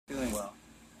Feeling well.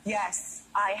 Yes,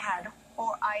 I had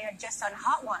just done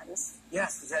hot ones.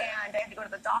 Yes, and I had to go to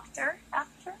the doctor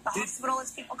after the hospital,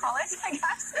 as people call it, I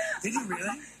guess. Did you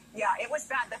really? Yeah, it was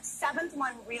bad. The seventh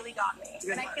one really got me.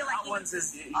 Because and I feel like hot ones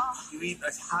is you eat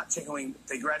a hot chicken wing,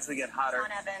 they gradually get hotter.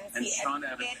 Sean Evans, and Sean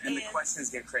Evans, and the questions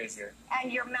get crazier.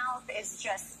 And your mouth is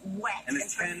just wet and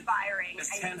perspiring. There's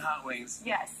 10 hot wings.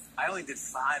 Yes. I only did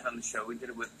 5 on the show. We did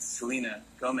it with Selena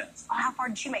Gomez. Oh, how far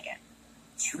did she make it?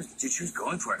 She was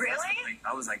going for it. Really?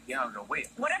 I was like, yeah, I'll go, wait.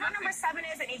 Whatever number 7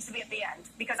 is, it needs to be at the end.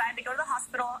 Because I had to go to the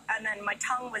hospital, and then my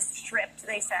tongue was stripped,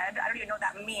 they said. I don't even know what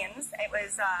that means. It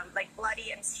was, like, bloody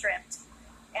and stripped.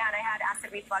 And I had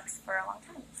acid reflux for a long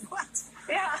time. What?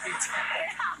 Yeah.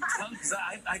 Because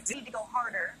I did. Need to go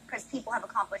harder, because people have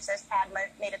accomplished this. Had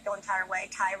made it the entire way.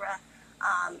 Tyra.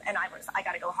 And I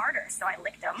got to go harder. So I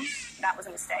licked them. That was a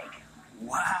mistake.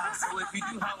 Wow. So if you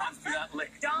do hot ones, do not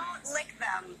lick them. Don't lick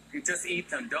them. You just eat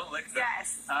them. Don't lick them.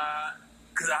 Yes.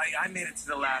 Because I made it to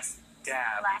the last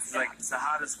dab. Like, it's the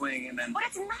hottest wing, and then... But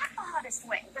it's not the hottest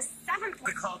wing. The 7th one.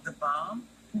 They call it the bomb?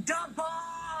 The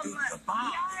bomb! Dude, the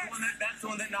bomb. Yes. That's the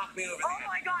one that knocked me over. Oh,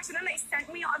 my gosh. And then they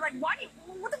sent me on, like, what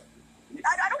the...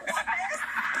 I don't want this.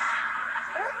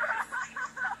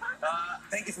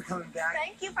 Thank you for coming back.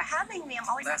 Thank you for having me. I'm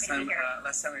always happy to be here.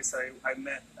 Last time I saw you, I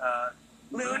met...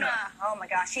 Luna. Oh, my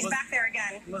gosh. She's back there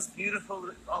again. Most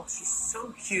beautiful. Oh, she's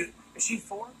so cute. Is she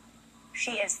 4?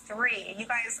 She is 3. You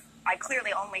guys, I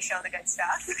clearly only show the good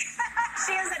stuff.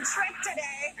 She has a trick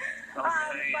today.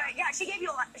 Okay. But yeah, she gave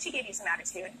you some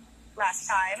attitude last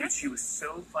time. Dude, she was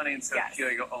so funny and so cute.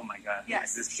 I go, oh my god.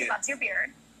 Yes. This She kid. loves your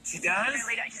beard. She does?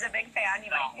 Really does. She's a big fan.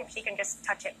 If she can just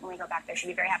touch it when we go back there, she'd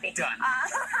be very happy. Done.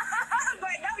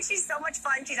 But no, she's so much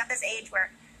fun. She's at this age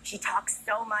where she talks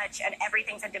so much, and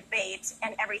everything's a debate,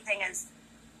 and everything is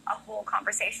a whole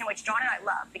conversation, which John and I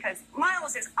love, because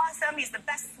Miles is awesome. He's the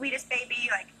best, sweetest baby.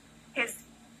 Like, the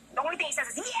only thing he says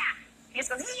is, yeah! He just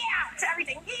goes, yeah! To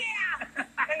everything, yeah!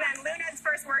 And then Luna's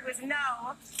first word was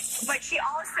no, but she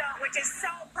also, which is so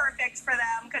perfect for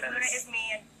them, because Luna is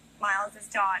me, and Miles is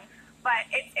John. But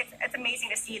it's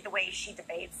amazing to see the way she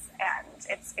debates, and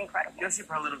it's incredible. You also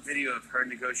brought a little video of her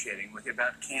negotiating with you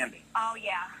about candy. Oh,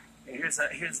 yeah.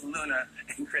 Here's Luna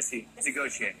and Chrissy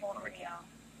negotiating.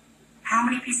 How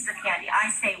many pieces of candy?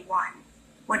 I say 1.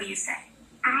 What do you say?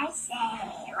 I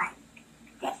say, like,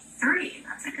 this. 3.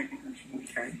 That's a good negotiation.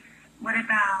 Okay. What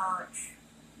about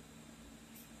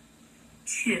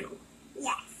 2?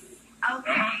 Yes.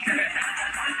 Okay.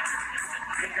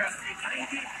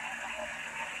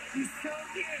 She's so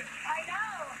cute. I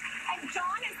know. And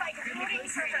John is like rooting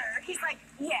for her. He's like,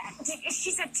 yeah.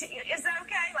 She said, is that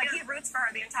okay? Like, he roots for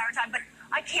her the entire time. But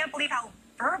I can't believe how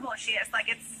verbal she is. Like,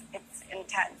 it's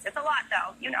intense. It's a lot,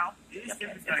 though. You know. It's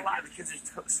a lot. The kids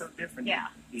are so different. Yeah.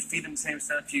 You feed them the same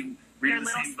stuff. You They're read the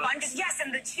little same books. sponges. Yes,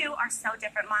 and the 2 are so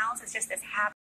different. Miles is just this happy.